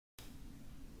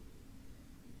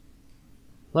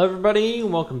Hello everybody,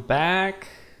 welcome back.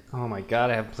 Oh my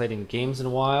god, I haven't played any games in a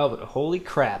while, but holy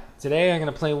crap. Today I'm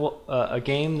going to play a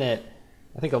game that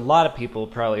I think a lot of people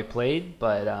probably played,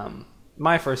 but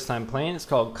my first time playing. It's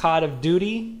called CoD of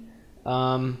Duty.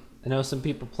 I know some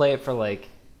people play it for like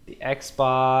the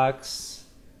Xbox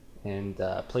and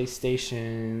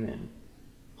PlayStation and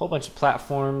a whole bunch of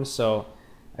platforms, so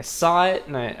I saw it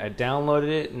and I downloaded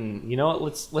it, and you know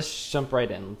what, let's jump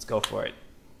right in. Let's go for it.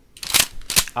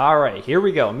 Alright, here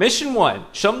we go. Mission 1,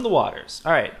 Chum the Waters.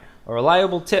 Alright, a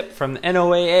reliable tip from the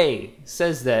NOAA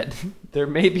says that there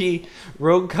may be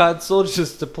rogue CoD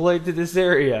soldiers deployed to this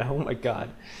area. Oh my god.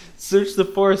 Search the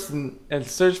forest and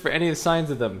search for any signs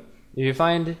of them. If you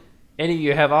find any,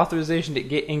 you have authorization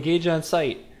to engage on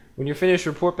site. When you're finished,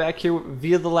 report back here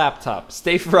via the laptop.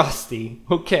 Stay frosty.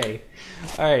 Okay.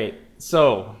 Alright,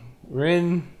 so we're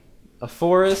in a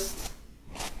forest.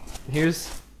 Here's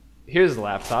the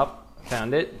laptop.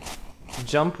 Found it.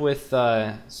 Jump with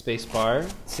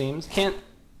spacebar. Seems can't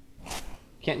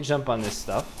jump on this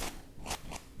stuff.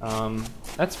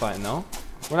 That's fine though.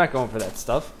 We're not going for that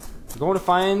stuff. We're going to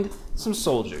find some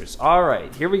soldiers. All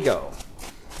right, here we go.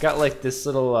 Got like this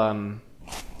little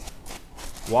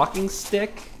walking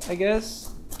stick, I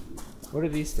guess. What are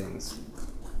these things?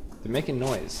 They're making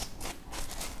noise.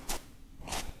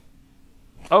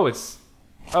 Oh, it's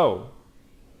oh.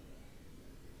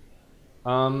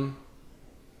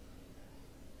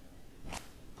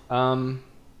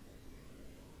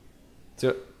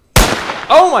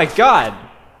 Oh my god!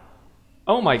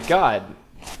 Oh my god!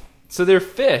 So they're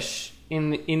fish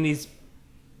in these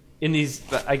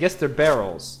I guess they're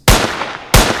barrels.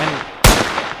 And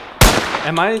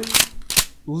am I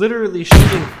literally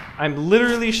shooting? I'm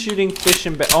literally shooting fish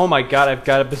in oh my god! I've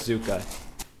got a bazooka.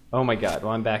 Oh my god!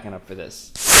 Well, I'm backing up for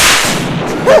this.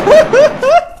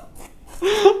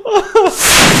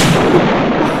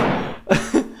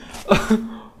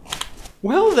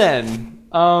 Well then,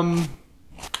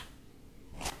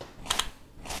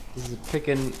 this is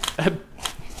picking, oh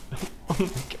my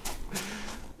god,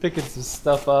 picking some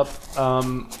stuff up.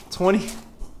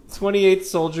 28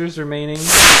 soldiers remaining.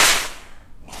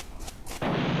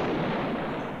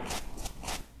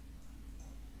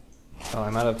 Oh,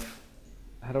 I'm out of.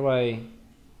 How do I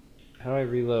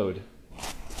reload?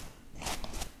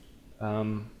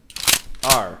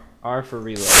 R for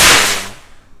reload.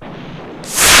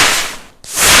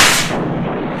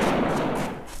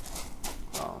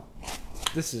 Oh,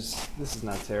 this is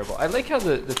not terrible. I like how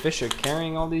the fish are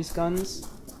carrying all these guns.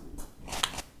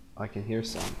 Oh, I can hear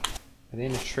some. Are they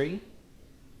in a tree?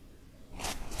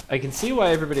 I can see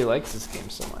why everybody likes this game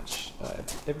so much.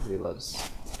 Everybody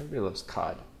loves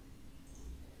CoD.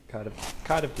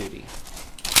 CoD of Duty.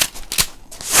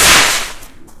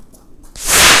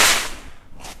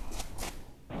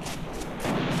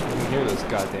 Hear those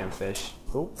goddamn fish.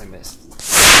 Oh, I missed.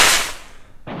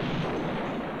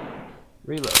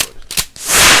 Reload.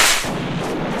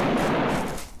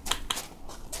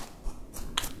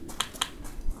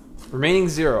 Remaining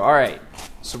 0. Alright.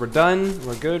 So we're done.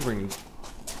 We're good. We're going to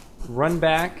run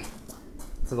back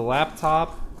to the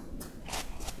laptop.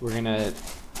 We're going to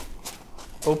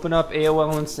open up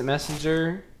AOL Instant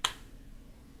Messenger.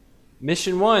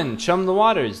 Mission 1. Chum the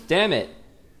Waters. Damn it.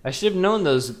 I should have known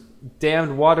those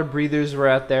damned water breathers were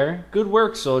out there. Good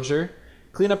work, soldier.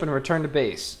 Clean up and return to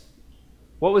base.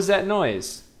 What was that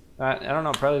noise? I don't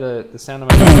know, probably the sound of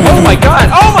my... Oh my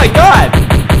god! Oh my god!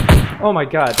 Oh my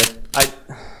god.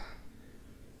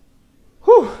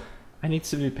 Whew. I need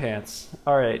some new pants.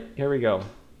 Alright, here we go.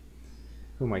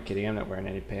 Who am I kidding? I'm not wearing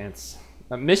any pants.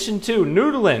 Mission 2,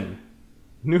 noodling.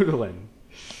 Noodling.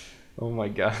 Oh my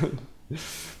god.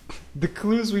 The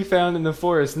clues we found in the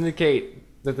forest indicate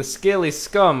that the scaly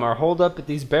scum are holed up at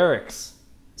these barracks.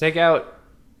 Take out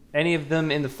any of them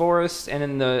in the forest, and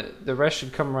then the rest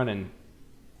should come running.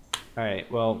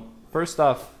 Alright, well, first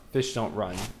off, fish don't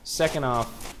run. Second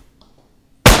off...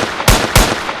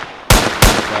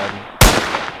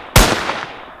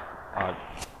 Oh,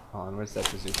 hold on, where's that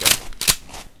bazooka?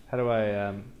 How do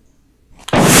I,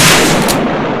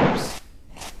 Oops.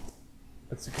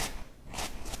 That's okay.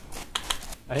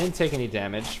 I didn't take any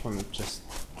damage from just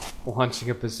launching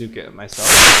a bazooka at myself.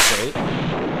 That's great.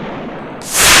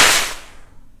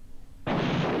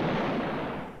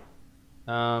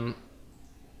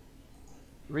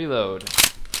 Reload.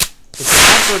 It's an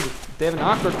awkward. They have an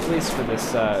awkward place for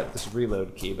this this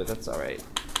reload key, but that's all right.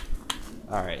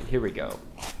 All right, here we go.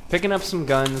 Picking up some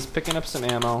guns, picking up some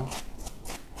ammo.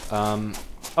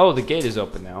 Oh, the gate is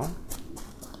open now.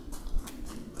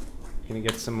 Gonna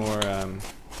get some more.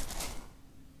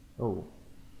 Oh,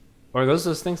 or are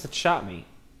those things that shot me?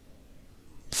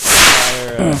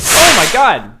 fire. Oh my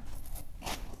god!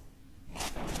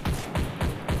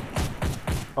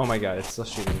 Oh my god, it's still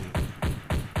shooting me.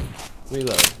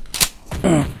 Reload.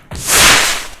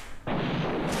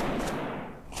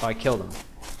 Oh, I killed him.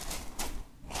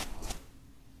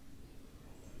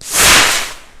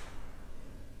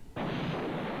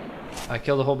 I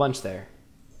killed a whole bunch there.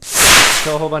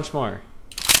 Kill a whole bunch more.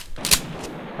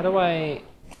 How do I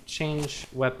change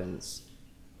weapons?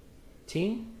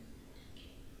 T?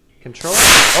 Control?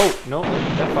 Oh, no,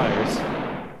 that fires.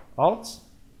 Alt?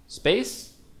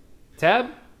 Space?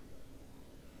 Tab?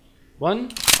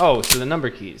 1? Oh, so the number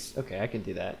keys. Okay, I can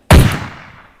do that.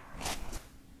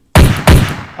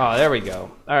 Oh, there we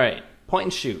go. Alright, point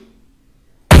and shoot.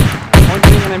 I'm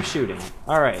pointing and I'm shooting.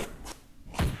 Alright.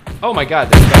 Oh my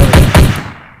god, there's a guy right there.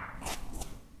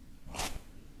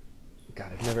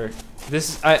 God, I've never...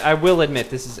 I will admit,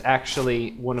 this is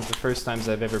actually one of the first times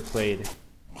I've ever played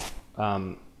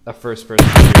a first-person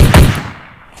shooter.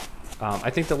 I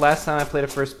think the last time I played a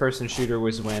first-person shooter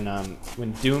was when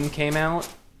Doom came out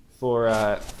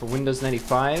for Windows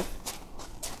 95.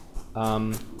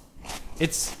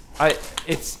 It's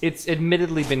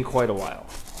admittedly been quite a while.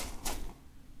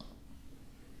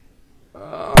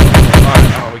 Alright,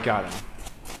 oh, we got him.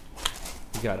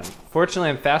 We got him. Fortunately,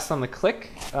 I'm fast on the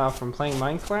click from playing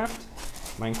Minecraft.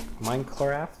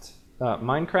 Minecraft.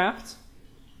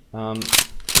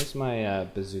 Where's my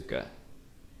bazooka?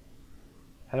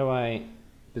 How do I...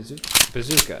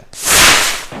 Bazooka.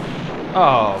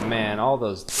 Oh, man, all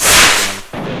those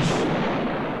damn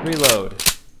fish. Reload.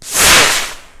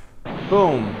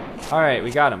 Boom. Alright,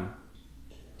 we got him.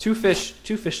 Two fish.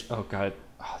 Oh, God.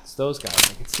 Oh, it's those guys.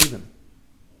 I can see them.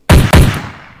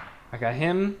 I got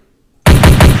him.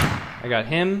 I got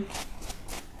him.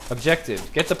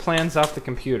 Objective. Get the plans off the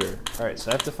computer. Alright,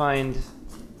 so I have to find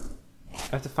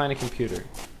a computer.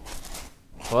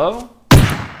 Hello?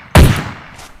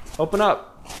 Open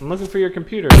up. I'm looking for your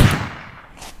computer.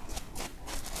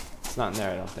 It's not in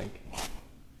there, I don't think.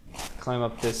 Climb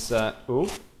up this,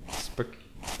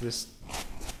 this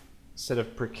set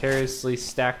of precariously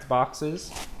stacked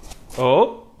boxes.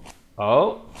 Oh!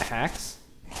 Oh! Hacks.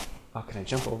 Oh, can I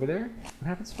jump over there? What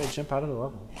happens if I jump out of the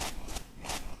level?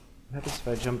 What happens if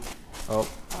I jump... Oh,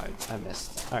 I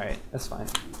missed. Alright, that's fine.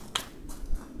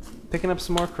 Picking up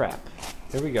some more crap.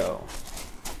 Here we go.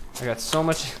 I got so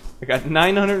much... I got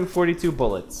 942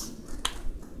 bullets.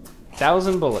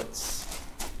 1,000 bullets.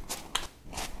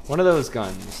 One of those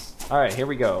guns. Alright, here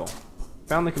we go.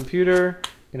 Found the computer.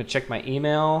 Gonna check my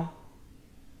email.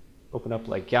 Open up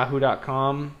like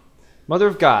yahoo.com. Mother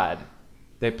of God.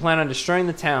 They plan on destroying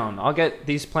the town. I'll get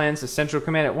these plans to Central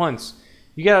Command at once.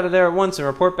 You get out of there at once and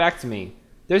report back to me.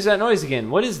 There's that noise again.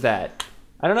 What is that?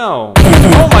 I don't know.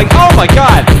 Oh my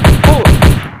God! Oh.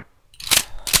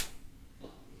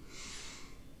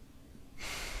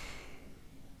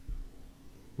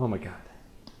 Oh my God.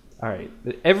 Alright.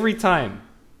 Every time.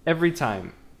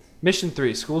 Mission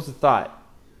 3, Schools of Thought.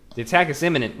 The attack is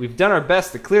imminent. We've done our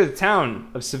best to clear the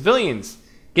town of civilians.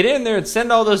 Get in there and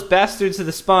send all those bastards to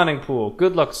the spawning pool.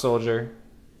 Good luck, soldier.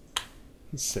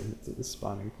 Send it to the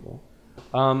spawning pool.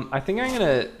 I think I'm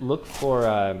gonna look for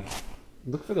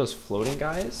those floating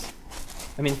guys.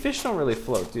 I mean, fish don't really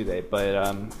float, do they?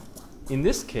 But in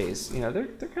this case, you know, they're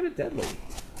kind of deadly.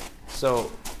 So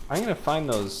I'm gonna find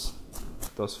those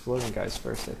floating guys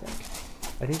first.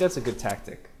 I think that's a good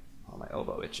tactic. Oh, my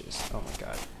elbow itches. Oh my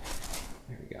God.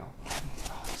 There we go.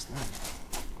 Oh, there's none.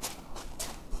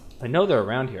 I know they're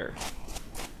around here.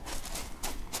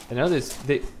 I know there's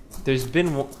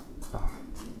been one. Oh.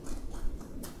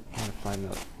 I'm gonna find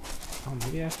the. Oh,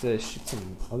 maybe I have to shoot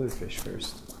some other fish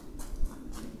first.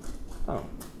 Oh,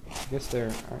 I guess there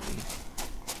aren't any.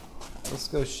 Let's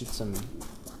go shoot some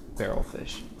barrel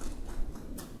fish.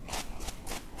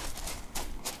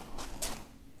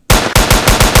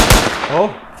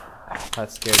 Oh,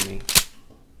 that scared me.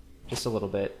 Just a little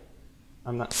bit.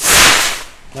 I'm not.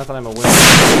 Not that I'm a winner.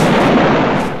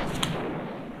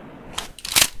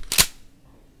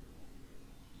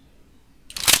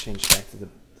 Change back to the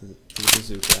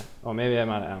bazooka. Oh, maybe I'm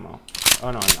out of ammo.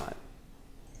 Oh no, I'm not.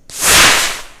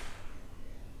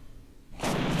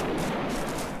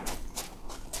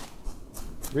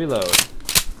 Reload.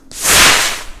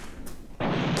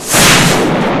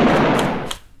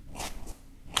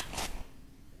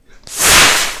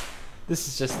 This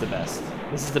is just the best.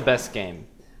 This is the best game.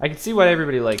 I can see why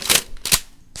everybody likes it.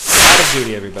 CoD of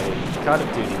Duty, everybody. CoD of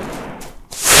Duty.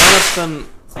 I want some...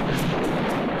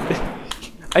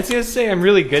 I was gonna say I'm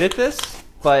really good at this,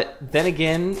 but then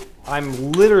again,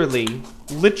 I'm literally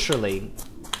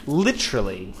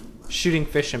shooting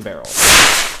fish in barrels.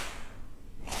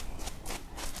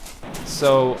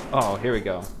 So, oh, here we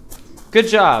go. Good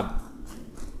job.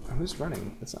 Who's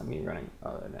running? That's not me running.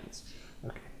 Oh, that's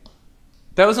okay.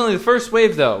 That was only the first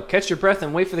wave, though. Catch your breath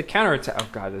and wait for the counterattack. Oh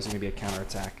god, there's gonna be a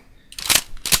counterattack.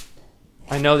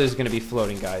 I know there's gonna be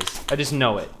floating guys. I just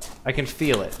know it. I can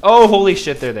feel it. Oh, holy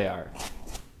shit! There they are.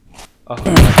 Oh god,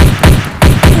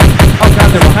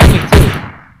 they're behind me too.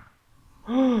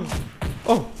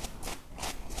 Oh.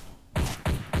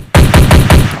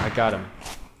 I got him.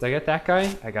 Did I get that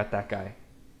guy? I got that guy.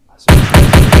 So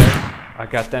I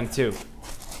got them too.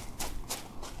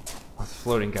 Oh, the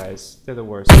floating guys. They're the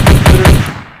worst.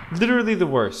 Literally the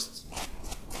worst.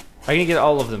 I'm gonna get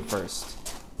all of them first.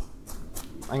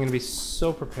 I'm gonna be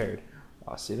so prepared.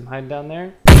 Oh, see them hiding down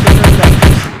there?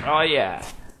 Oh yeah.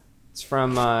 It's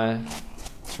from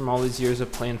all these years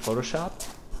of playing Photoshop.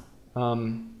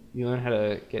 You learn how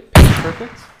to get picture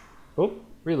perfect. Oh,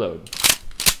 reload.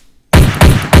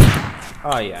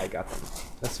 Oh yeah, I got them.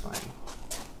 That's fine.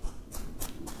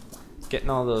 Getting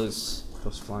all those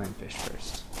flying fish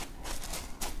first.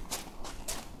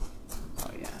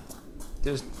 Oh yeah.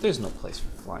 There's no place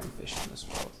for flying fish in this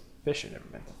world. Fish are never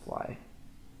meant to fly.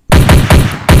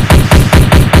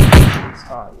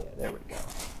 Oh yeah, there we go.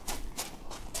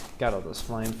 Got all those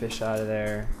flying fish out of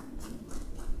there.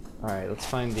 Alright, let's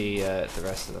find the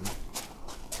rest of them.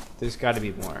 There's gotta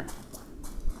be more.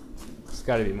 There's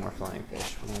gotta be more flying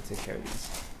fish. We're gonna take care of these.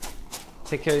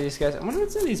 Take care of these guys. I wonder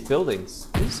what's in these buildings.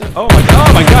 Oh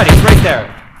my god, he's right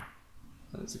there!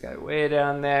 There's a guy way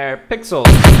down there. Pixels!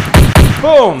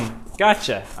 Boom!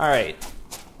 Gotcha. Alright.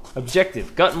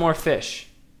 Objective. Gut more fish.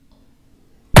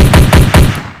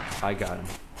 I got him.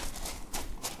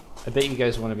 I bet you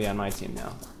guys want to be on my team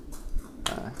now.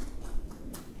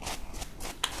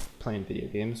 Playing video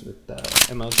games with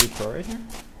MLG Pro right here.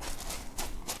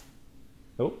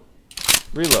 Oh.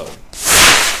 Reload.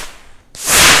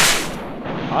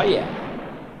 Oh yeah.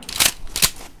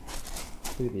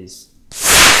 Look at these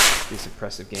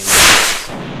impressive games. Oh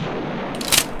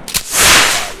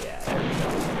yeah, there we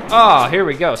go. Oh, here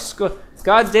we go.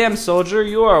 Goddamn soldier,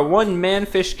 you are a one-man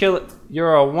fish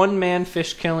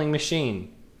killing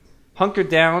machine. Hunker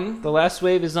down, the last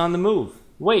wave is on the move.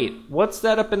 Wait, what's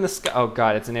that up in the sky? Oh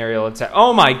god, it's an aerial attack.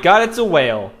 Oh my god, it's a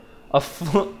whale.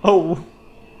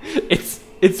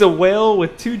 It's a whale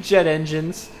with 2 jet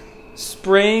engines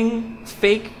spraying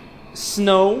fake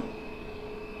snow.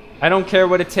 I don't care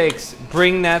what it takes.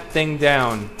 Bring that thing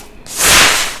down.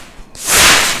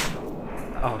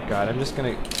 Oh god, I'm just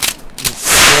gonna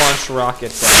launch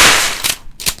rockets at it.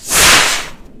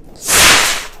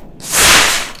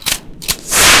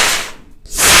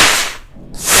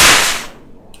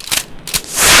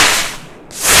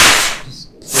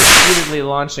 Repeatedly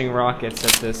launching rockets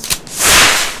at this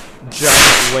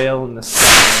giant whale in the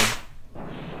sky,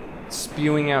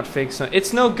 spewing out fake snow.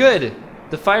 It's no good.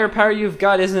 The firepower you've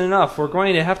got isn't enough. We're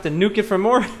going to have to nuke it from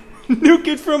nuke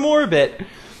it from orbit.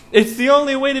 It's the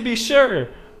only way to be sure.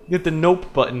 Get the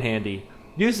nope button handy.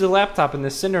 Use the laptop in the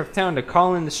center of town to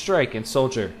call in the strike and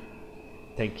soldier.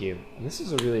 Thank you. This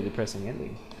is a really depressing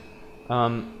ending.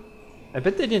 I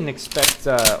bet they didn't expect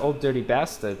old dirty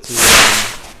Basta to.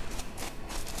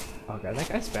 Oh god, that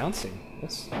guy's bouncing.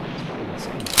 That's pretty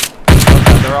insane. Oh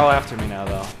god, they're all after me now,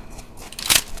 though.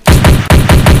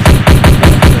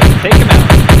 Take them out.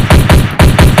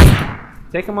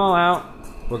 Take them all out.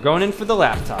 We're going in for the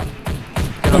laptop.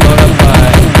 Gonna load up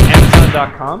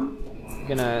Amazon.com.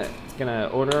 Gonna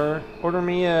order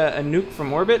me a nuke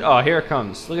from orbit. Oh, here it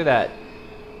comes. Look at that.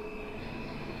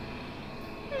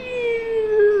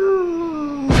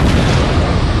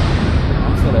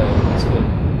 That's good.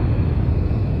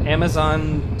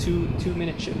 Amazon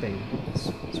 2-minute shipping. That's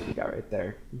what we got right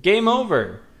there. Game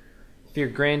over. For your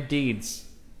grand deeds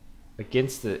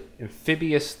against the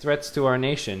amphibious threats to our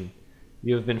nation,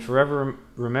 you have been forever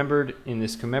remembered in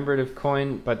this commemorative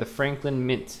coin by the Franklin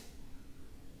Mint.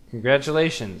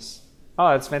 Congratulations. Oh,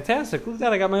 that's fantastic. Look at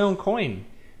that, I got my own coin.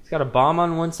 It's got a bomb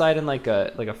on one side and like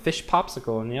a fish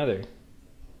popsicle on the other.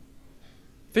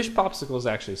 Fish popsicles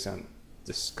actually sound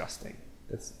disgusting.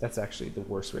 That's actually the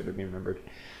worst way to be remembered.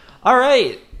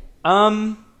 Alright.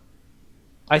 I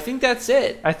think that's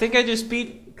it. I think I just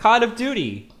beat COD of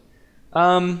Duty.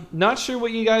 Not sure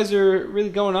what you guys are really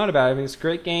going on about. I mean, it's a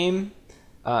great game.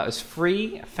 It's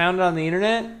free. I found it on the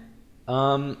internet.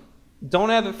 Don't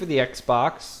have it for the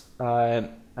Xbox.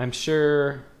 I'm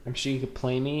sure you could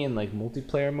play me in like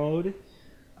multiplayer mode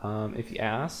if you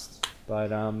asked.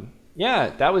 But yeah,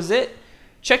 that was it.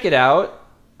 Check it out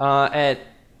at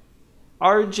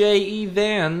rjevans.net.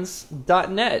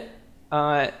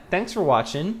 Thanks for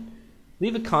watching.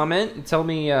 Leave a comment and tell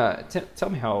me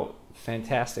how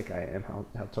fantastic I am,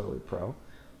 how totally pro.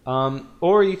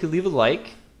 Or you could leave a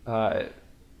like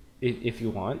if you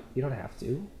want. You don't have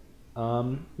to.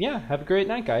 Yeah, have a great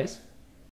night, guys.